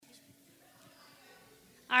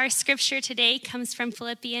Our scripture today comes from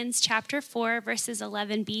Philippians chapter 4, verses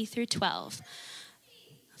 11b through 12.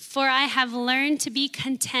 For I have learned to be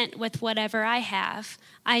content with whatever I have.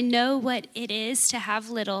 I know what it is to have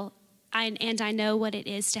little, and I know what it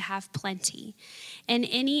is to have plenty. In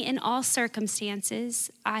any and all circumstances,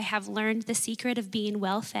 I have learned the secret of being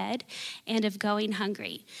well fed and of going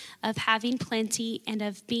hungry, of having plenty and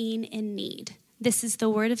of being in need. This is the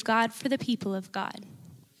word of God for the people of God.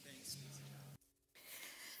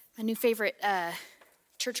 My new favorite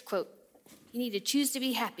church quote, you need to choose to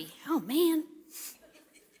be happy. Oh, man.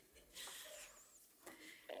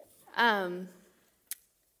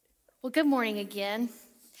 Well, good morning again.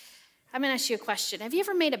 I'm going to ask you a question. Have you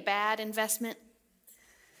ever made a bad investment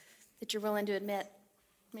that you're willing to admit,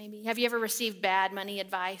 maybe? Have you ever received bad money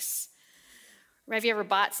advice? Or have you ever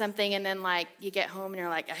bought something and then, you get home and you're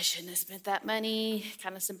like, I shouldn't have spent that money,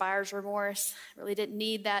 kind of some buyer's remorse. Really didn't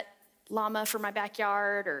need that llama for my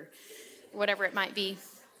backyard or whatever it might be.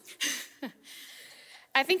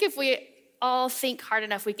 I think if we all think hard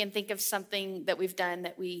enough, we can think of something that we've done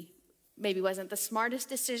that we maybe wasn't the smartest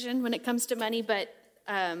decision when it comes to money, but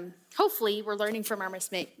hopefully we're learning from our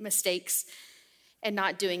mistakes and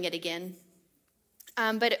not doing it again.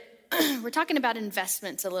 We're talking about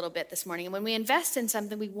investments a little bit this morning. And when we invest in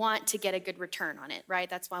something, we want to get a good return on it, right?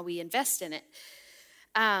 That's why we invest in it.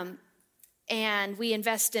 And we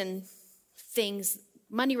invest in things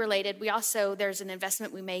money related. There's an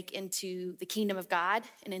investment we make into the kingdom of God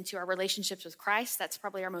and into our relationships with Christ. That's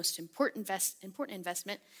probably our most important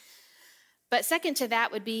investment. But second to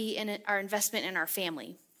that would be our investment in our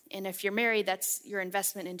family. And if you're married, that's your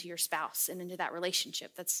investment into your spouse and into that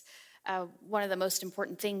relationship. That's one of the most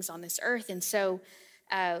important things on this earth. And so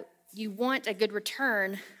you want a good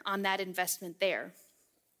return on that investment there,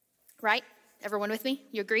 right? Everyone with me?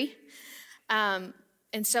 You agree?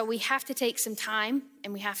 And so we have to take some time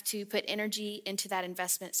and we have to put energy into that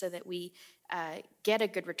investment so that we get a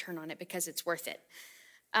good return on it because it's worth it.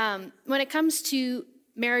 When it comes to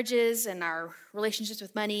marriages and our relationships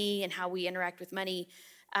with money and how we interact with money,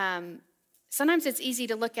 sometimes it's easy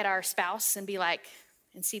to look at our spouse and be like,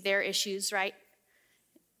 and see their issues, right?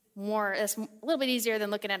 It's a little bit easier than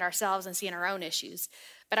looking at ourselves and seeing our own issues.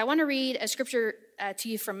 But I want to read a scripture to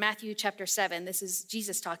you from Matthew chapter 7. This is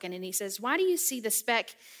Jesus talking, and he says, why do you see the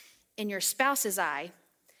speck in your spouse's eye,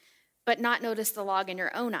 but not notice the log in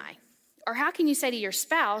your own eye? Or how can you say to your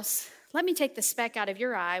spouse, let me take the speck out of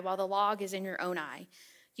your eye while the log is in your own eye?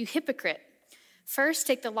 You hypocrite. First,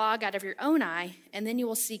 take the log out of your own eye, and then you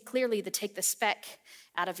will see clearly to take the speck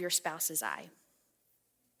out of your spouse's eye.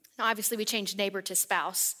 Now, obviously, we changed neighbor to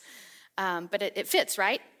spouse, but it fits,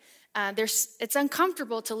 right? It's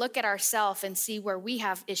uncomfortable to look at ourselves and see where we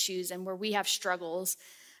have issues and where we have struggles.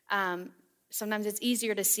 Sometimes it's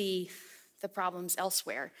easier to see the problems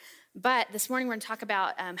elsewhere. But this morning, we're going to talk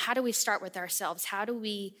about how do we start with ourselves? How do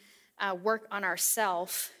we work on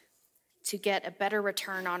ourselves to get a better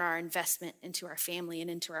return on our investment into our family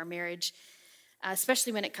and into our marriage,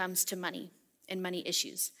 especially when it comes to money and money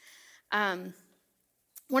issues.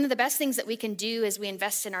 One of the best things that we can do as we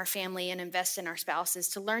invest in our family and invest in our spouse is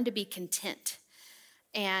to learn to be content.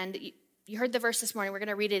 And you heard the verse this morning. We're going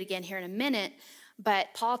to read it again here in a minute. But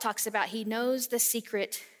Paul talks about he knows the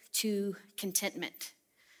secret to contentment.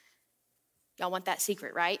 Y'all want that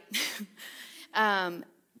secret, right?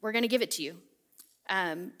 We're going to give it to you.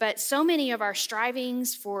 But so many of our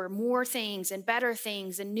strivings for more things and better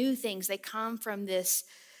things and new things, they come from this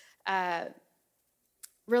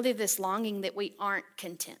really this longing that we aren't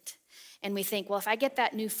content. And we think, well, if I get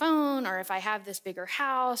that new phone, or if I have this bigger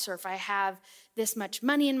house, or if I have this much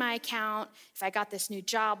money in my account, if I got this new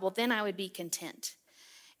job, well, then I would be content.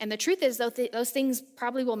 And the truth is, those things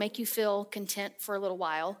probably will make you feel content for a little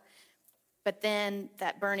while, but then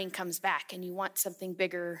that burning comes back and you want something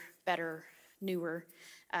bigger, better, newer.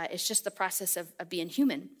 It's just the process of being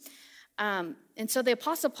human. And so the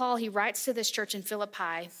Apostle Paul, he writes to this church in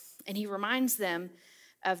Philippi, and he reminds them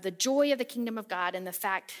of the joy of the kingdom of God and the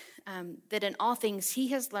fact that in all things he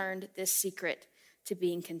has learned this secret to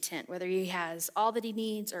being content, whether he has all that he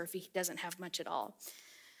needs or if he doesn't have much at all.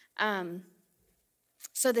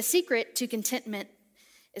 So the secret to contentment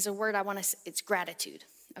is a word it's gratitude,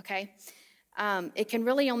 okay?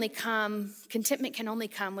 Contentment can only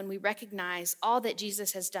come when we recognize all that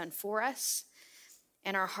Jesus has done for us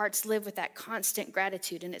and our hearts live with that constant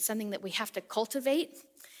gratitude. And it's something that we have to cultivate.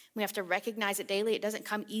 We have to recognize it daily. It doesn't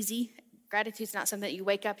come easy. Gratitude's not something that you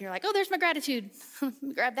wake up and you're like, oh, there's my gratitude. Let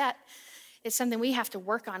me grab that. It's something we have to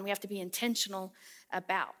work on. We have to be intentional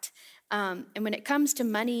about. And when it comes to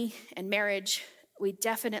money and marriage, we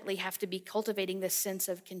definitely have to be cultivating this sense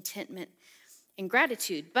of contentment and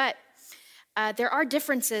gratitude. But there are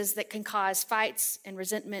differences that can cause fights and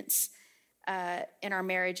resentments in our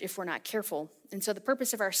marriage if we're not careful. And so the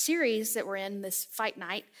purpose of our series that we're in, this fight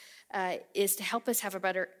night, is to help us have a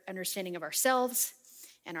better understanding of ourselves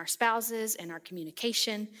and our spouses and our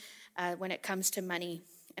communication when it comes to money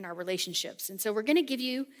and our relationships. And so we're going to give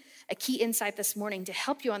you a key insight this morning to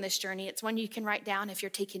help you on this journey. It's one you can write down if you're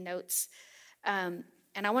taking notes. And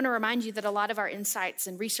I want to remind you that a lot of our insights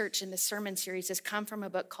and research in this sermon series has come from a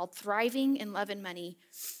book called Thriving in Love and Money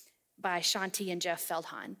by Shaunti and Jeff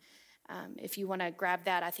Feldhahn. If you want to grab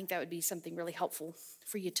that, I think that would be something really helpful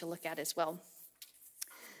for you to look at as well.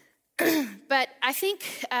 But I think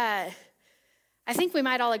we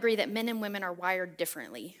might all agree that men and women are wired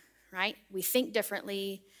differently, right? We think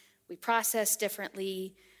differently, we process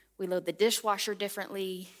differently, we load the dishwasher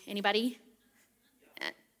differently. Anybody?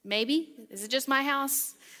 Maybe? Is it just my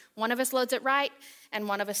house? One of us loads it right, and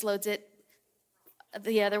one of us loads it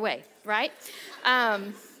the other way, right?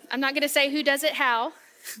 I'm not going to say who does it how.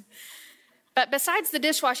 But besides the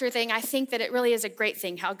dishwasher thing, I think that it really is a great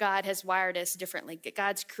thing how God has wired us differently.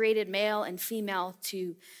 God's created male and female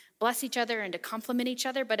to bless each other and to complement each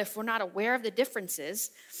other. But if we're not aware of the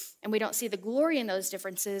differences and we don't see the glory in those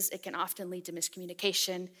differences, it can often lead to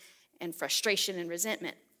miscommunication and frustration and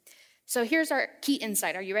resentment. So here's our key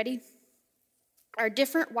insight. Are you ready? Our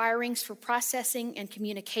different wirings for processing and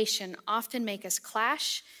communication often make us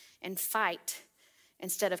clash and fight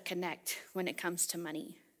instead of connect when it comes to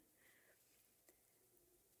money.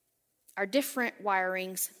 Our different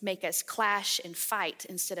wirings make us clash and fight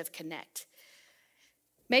instead of connect.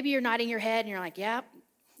 Maybe you're nodding your head and you're like, yeah,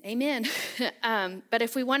 amen. But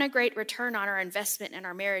if we want a great return on our investment in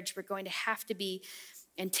our marriage, we're going to have to be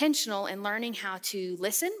intentional in learning how to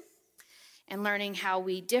listen and learning how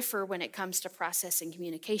we differ when it comes to process and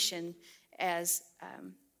communication as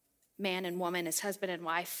man and woman, as husband and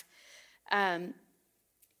wife.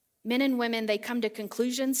 Men and women, they come to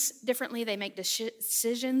conclusions differently. They make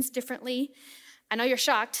decisions differently. I know you're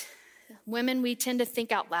shocked. Women, we tend to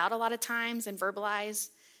think out loud a lot of times and verbalize.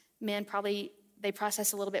 Men probably, they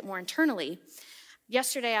process a little bit more internally.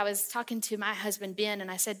 Yesterday, I was talking to my husband, Ben,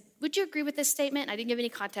 and I said, would you agree with this statement? I didn't give any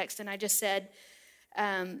context, and I just said,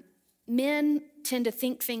 men tend to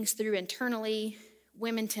think things through internally.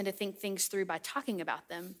 Women tend to think things through by talking about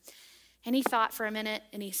them. And he thought for a minute,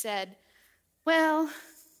 and he said, well,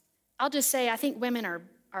 I'll just say I think women are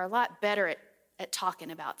a lot better at talking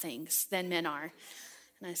about things than men are.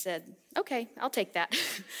 And I said, okay, I'll take that.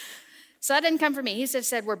 So that didn't come from me. He just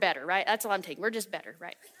said we're better, right? That's all I'm taking. We're just better,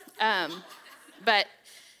 right? But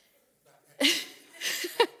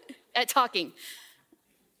at talking.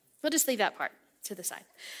 We'll just leave that part to the side.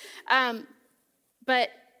 But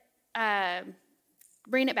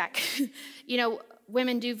bringing it back,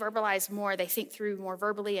 women do verbalize more. They think through more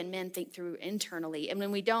verbally, and men think through internally. And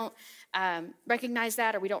when we don't recognize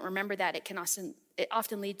that or we don't remember that, it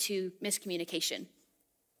often lead to miscommunication.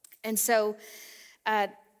 And so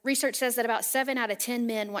research says that about 7 out of 10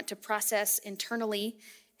 men want to process internally,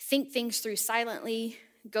 think things through silently,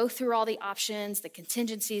 go through all the options, the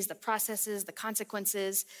contingencies, the processes, the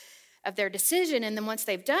consequences of their decision. And then once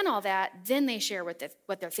they've done all that, then they share what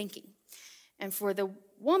they're thinking. And for the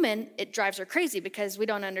woman, it drives her crazy because we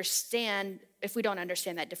don't understand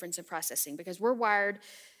that difference in processing, because we're wired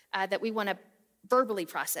that we want to verbally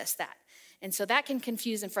process that. And so that can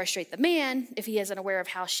confuse and frustrate the man if he isn't aware of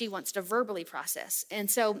how she wants to verbally process. And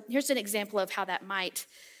so here's an example of how that might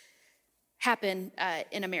happen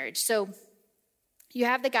in a marriage. So you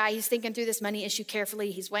have the guy, he's thinking through this money issue carefully.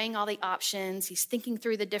 He's weighing all the options. He's thinking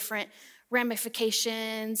through the different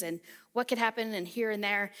ramifications and what could happen and here and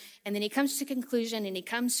there. And then he comes to a conclusion, and he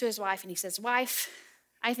comes to his wife and he says, wife,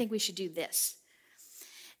 I think we should do this.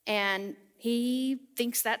 And he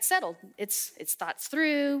thinks that's settled. It's thoughts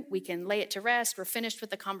through. We can lay it to rest. We're finished with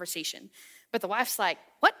the conversation. But the wife's like,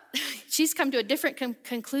 what? She's come to a different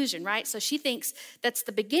conclusion, right? So she thinks that's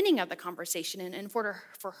the beginning of the conversation. And for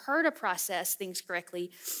her to process things correctly,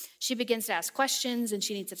 she begins to ask questions, and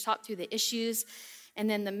she needs to talk through the issues. And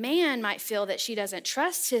then the man might feel that she doesn't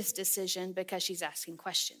trust his decision because she's asking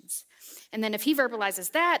questions. And then if he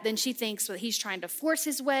verbalizes that, then she thinks that he's trying to force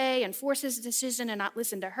his way and force his decision and not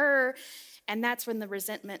listen to her. And that's when the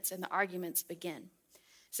resentments and the arguments begin.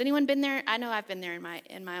 Has anyone been there? I know I've been there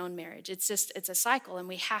in my own marriage. It's a cycle, and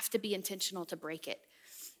we have to be intentional to break it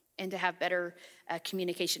and to have better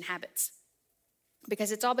communication habits.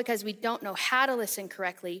 Because it's all because we don't know how to listen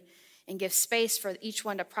correctly and give space for each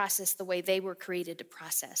one to process the way they were created to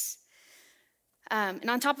process. And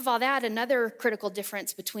on top of all that, another critical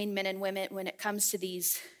difference between men and women when it comes to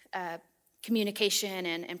these communication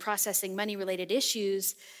and processing money-related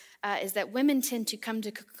issues is that women tend to come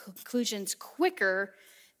to conclusions quicker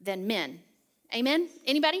than men. Amen?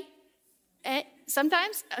 Anybody?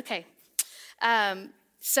 Sometimes? Okay.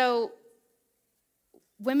 So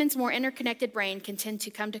women's more interconnected brain can tend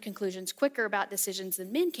to come to conclusions quicker about decisions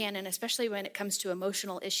than men can, and especially when it comes to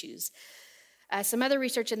emotional issues. Some other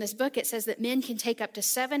research in this book, it says that men can take up to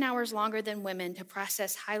 7 hours longer than women to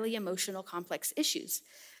process highly emotional, complex issues.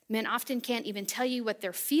 Men often can't even tell you what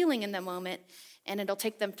they're feeling in the moment, and it'll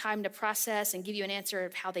take them time to process and give you an answer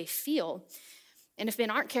of how they feel. And if men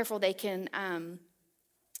aren't careful, they can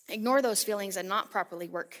ignore those feelings and not properly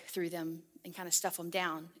work through them and kind of stuff them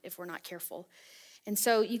down if we're not careful. And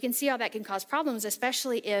so you can see how that can cause problems,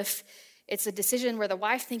 especially if it's a decision where the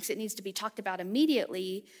wife thinks it needs to be talked about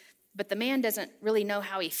immediately, but the man doesn't really know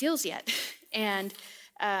how he feels yet. And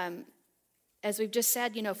as we've just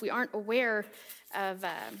said, if we aren't aware of,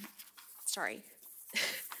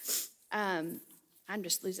 I'm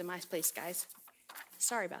just losing my place, guys.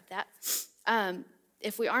 Sorry about that.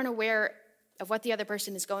 If we aren't aware of what the other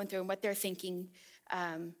person is going through and what they're thinking,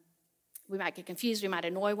 we might get confused. We might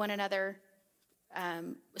annoy one another.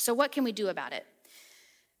 So what can we do about it?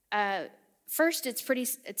 First,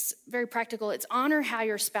 it's very practical. It's honor how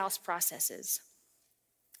your spouse processes.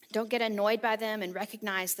 Don't get annoyed by them, and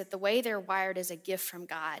recognize that the way they're wired is a gift from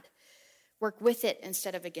God. Work with it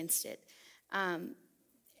instead of against it.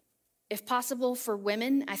 If possible for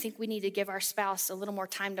women, I think we need to give our spouse a little more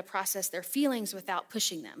time to process their feelings without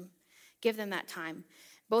pushing them. Give them that time.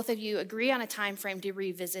 Both of you agree on a time frame to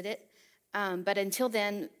revisit it. But until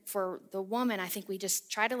then, for the woman, I think we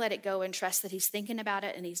just try to let it go and trust that he's thinking about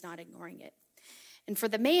it and he's not ignoring it. And for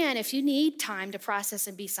the man, if you need time to process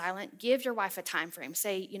and be silent, give your wife a time frame.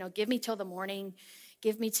 Say, give me till the morning,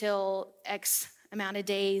 give me till X amount of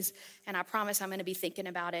days, and I promise I'm going to be thinking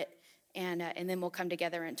about it, and then we'll come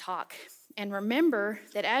together and talk. And remember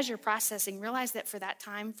that as you're processing, realize that for that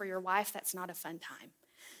time, for your wife, that's not a fun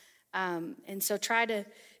time. And so try to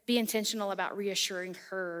be intentional about reassuring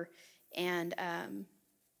her and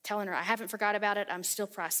telling her, I haven't forgot about it, I'm still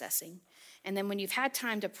processing. And then when you've had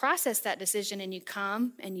time to process that decision and you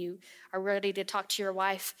come and you are ready to talk to your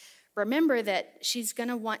wife, remember that she's going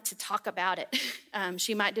to want to talk about it.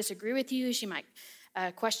 She might disagree with you, she might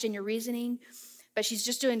question your reasoning, but she's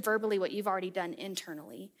just doing verbally what you've already done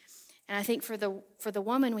internally. And I think for the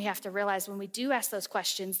woman, we have to realize when we do ask those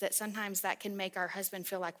questions that sometimes that can make our husband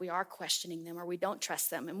feel like we are questioning them or we don't trust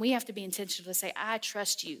them. And we have to be intentional to say, I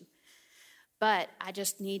trust you, but I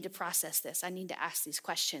just need to process this. I need to ask these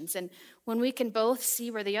questions. And when we can both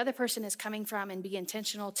see where the other person is coming from and be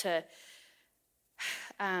intentional to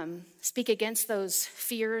speak against those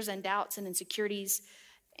fears and doubts and insecurities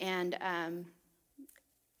and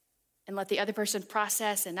let the other person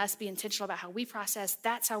process and us be intentional about how we process,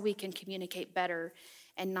 that's how we can communicate better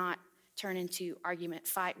and not turn into argument,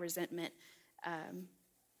 fight, resentment,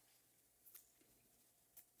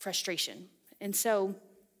 frustration. And so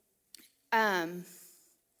all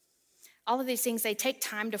of these things, they take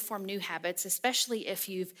time to form new habits, especially if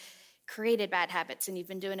you've created bad habits and you've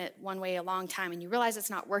been doing it one way a long time and you realize it's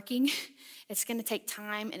not working. It's going to take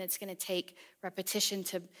time and it's going to take repetition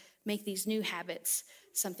to make these new habits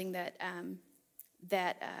something that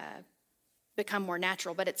become more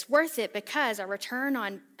natural. But it's worth it because our return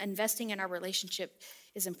on investing in our relationship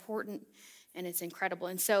is important and it's incredible.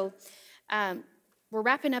 And so we're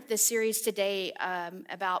wrapping up this series today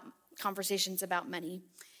about conversations about money.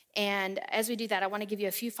 And as we do that, I want to give you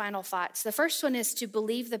a few final thoughts. The first one is to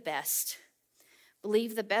believe the best.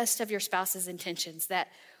 Believe the best of your spouse's intentions, that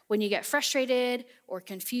when you get frustrated or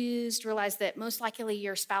confused, realize that most likely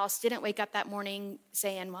your spouse didn't wake up that morning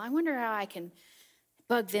saying, well, I wonder how I can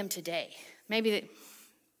bug them today. Maybe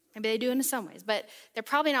they do in some ways, but they're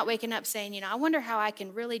probably not waking up saying, I wonder how I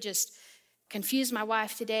can really just confuse my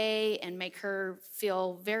wife today and make her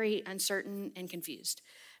feel very uncertain and confused.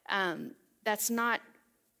 That's not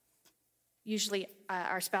usually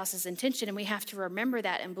our spouse's intention, and we have to remember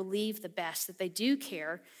that and believe the best, that they do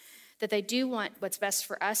care, that they do want what's best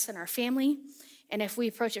for us and our family. And if we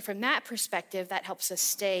approach it from that perspective, that helps us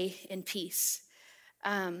stay in peace.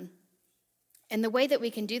 And the way that we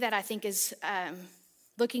can do that, I think, is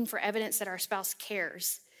looking for evidence that our spouse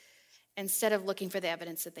cares instead of looking for the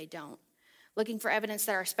evidence that they don't. Looking for evidence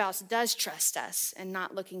that our spouse does trust us and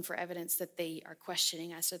not looking for evidence that they are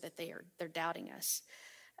questioning us or that they're doubting us.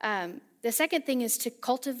 The second thing is to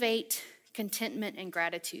cultivate contentment and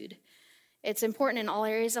gratitude. It's important in all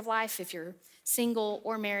areas of life, if you're single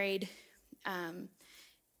or married,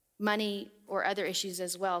 money or other issues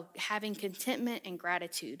as well, having contentment and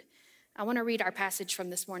gratitude. I want to read our passage from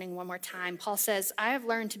this morning one more time. Paul says, I have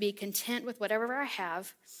learned to be content with whatever I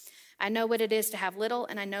have. I know what it is to have little,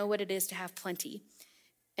 and I know what it is to have plenty.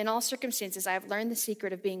 In all circumstances, I have learned the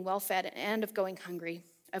secret of being well-fed and of going hungry,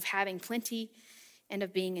 of having plenty and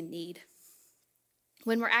of being in need.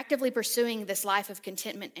 When we're actively pursuing this life of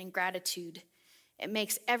contentment and gratitude, it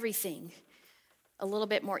makes everything a little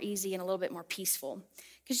bit more easy and a little bit more peaceful.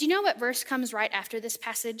 Because you know what verse comes right after this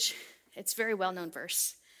passage? It's a very well-known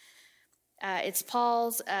verse. It's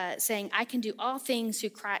Paul's saying, I can do all things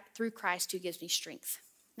through Christ who gives me strength.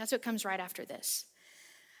 That's what comes right after this.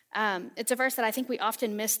 It's a verse that I think we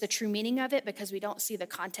often miss the true meaning of it because we don't see the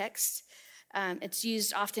context. It's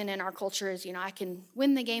used often in our culture as, I can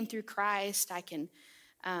win the game through Christ. I can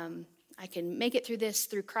make it through this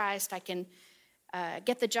through Christ. I can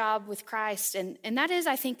get the job with Christ. And that is,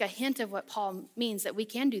 I think, a hint of what Paul means, that we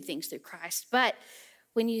can do things through Christ. But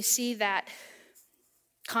when you see that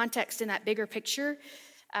context in that bigger picture,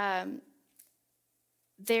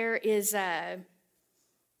 there is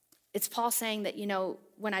it's Paul saying that,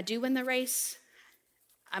 when I do win the race,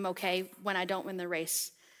 I'm okay. When I don't win the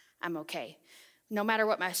race, I'm okay. No matter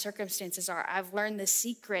what my circumstances are, I've learned the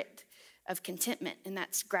secret of contentment, and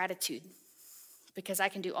that's gratitude, because I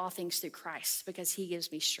can do all things through Christ, because he gives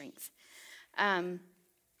me strength. And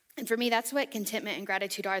for me, that's what contentment and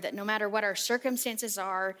gratitude are, that no matter what our circumstances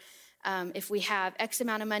are, if we have X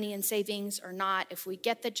amount of money in savings or not, if we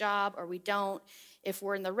get the job or we don't, if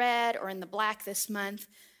we're in the red or in the black this month,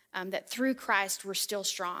 that through Christ we're still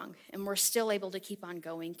strong and we're still able to keep on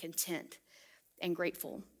going content and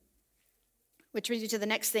grateful. Which brings me to the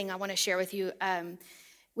next thing I want to share with you.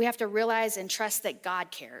 We have to realize and trust that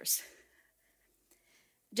God cares.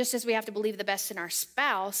 Just as we have to believe the best in our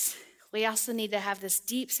spouse, we also need to have this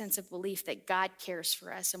deep sense of belief that God cares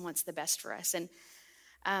for us and wants the best for us. And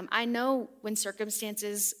I know when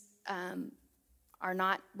circumstances are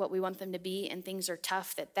not what we want them to be and things are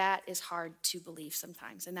tough, that is hard to believe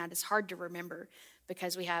sometimes. And that is hard to remember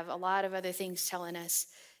because we have a lot of other things telling us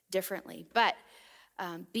differently. But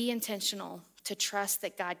be intentional to trust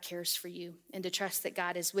that God cares for you and to trust that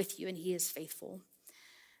God is with you and he is faithful.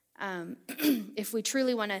 If we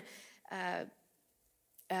truly want to,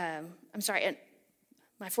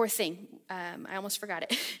 my fourth thing, I almost forgot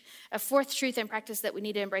it. A fourth truth and practice that we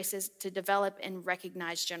need to embrace is to develop and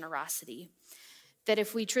recognize generosity. That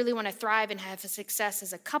if we truly want to thrive and have a success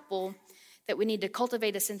as a couple, that we need to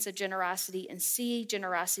cultivate a sense of generosity and see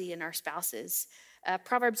generosity in our spouses.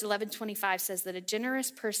 Proverbs 11:25 says that a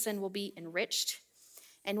generous person will be enriched,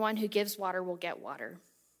 and one who gives water will get water.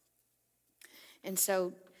 And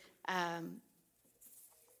so,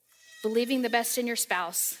 believing the best in your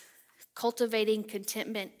spouse, cultivating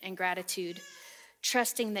contentment and gratitude,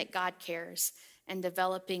 trusting that God cares, and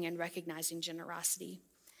developing and recognizing generosity.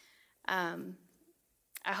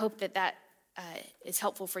 I hope that is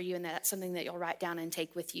helpful for you and that's something that you'll write down and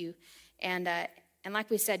take with you. And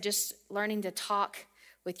like we said, just learning to talk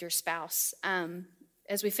with your spouse.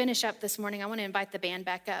 As we finish up this morning, I want to invite the band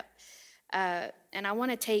back up. And I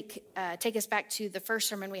want to take us back to the first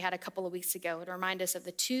sermon we had a couple of weeks ago and remind us of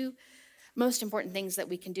the two most important things that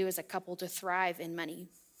we can do as a couple to thrive in money.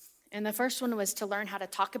 And the first one was to learn how to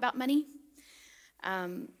talk about money.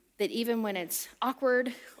 That even when it's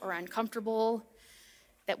awkward or uncomfortable,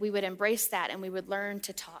 that we would embrace that and we would learn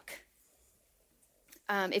to talk.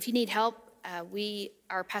 If you need help,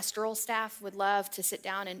 our pastoral staff would love to sit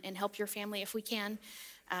down and help your family if we can.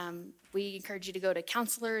 We encourage you to go to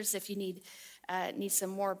counselors if you need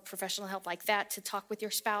some more professional help like that to talk with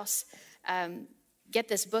your spouse. Get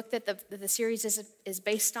this book that the series is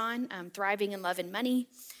based on, Thriving in Love and Money,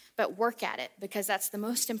 but work at it because that's the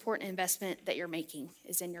most important investment that you're making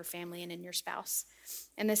is in your family and in your spouse.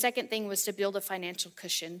 And the second thing was to build a financial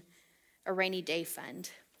cushion, a rainy day fund.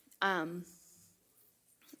 I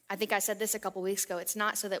think I said this a couple weeks ago. It's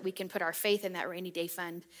not so that we can put our faith in that rainy day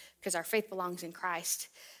fund because our faith belongs in Christ,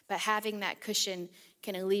 but having that cushion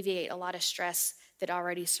can alleviate a lot of stress that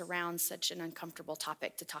already surrounds such an uncomfortable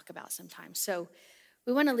topic to talk about sometimes. So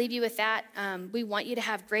we want to leave you with that. We want you to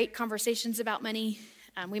have great conversations about money.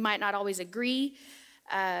 We might not always agree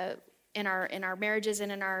in our marriages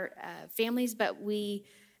and in our families, but we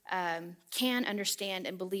can understand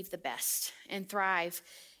and believe the best and thrive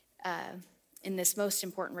in this most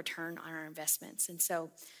important return on our investments. And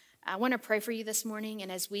so I want to pray for you this morning.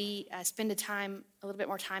 And as we spend a little bit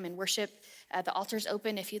more time in worship, the altar's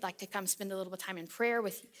open if you'd like to come spend a little bit of time in prayer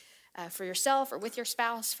for yourself or with your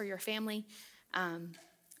spouse, for your family.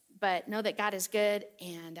 But know that God is good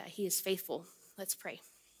and he is faithful. Let's pray.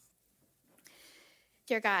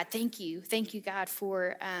 Dear God, thank you. Thank you, God,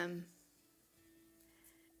 for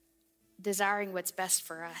desiring what's best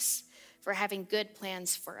for us, for having good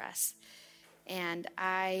plans for us. And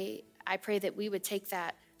I pray that we would take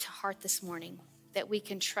that to heart this morning, that we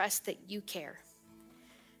can trust that you care.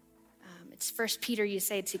 It's 1 Peter, you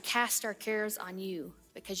say, to cast our cares on you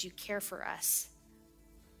because you care for us.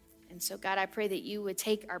 And so, God, I pray that you would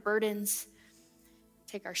take our burdens,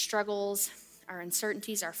 take our struggles, our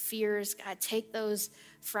uncertainties, our fears. God, take those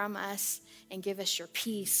from us and give us your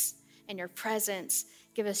peace and your presence.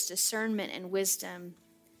 Give us discernment and wisdom.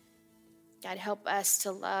 God, help us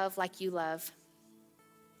to love like you love.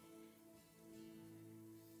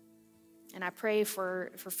 And I pray for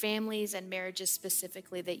families and marriages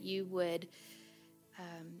specifically that you would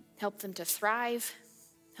help them to thrive,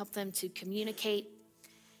 help them to communicate,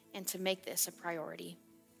 and to make this a priority.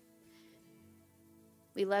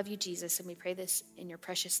 We love you, Jesus, and we pray this in your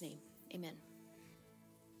precious name. Amen.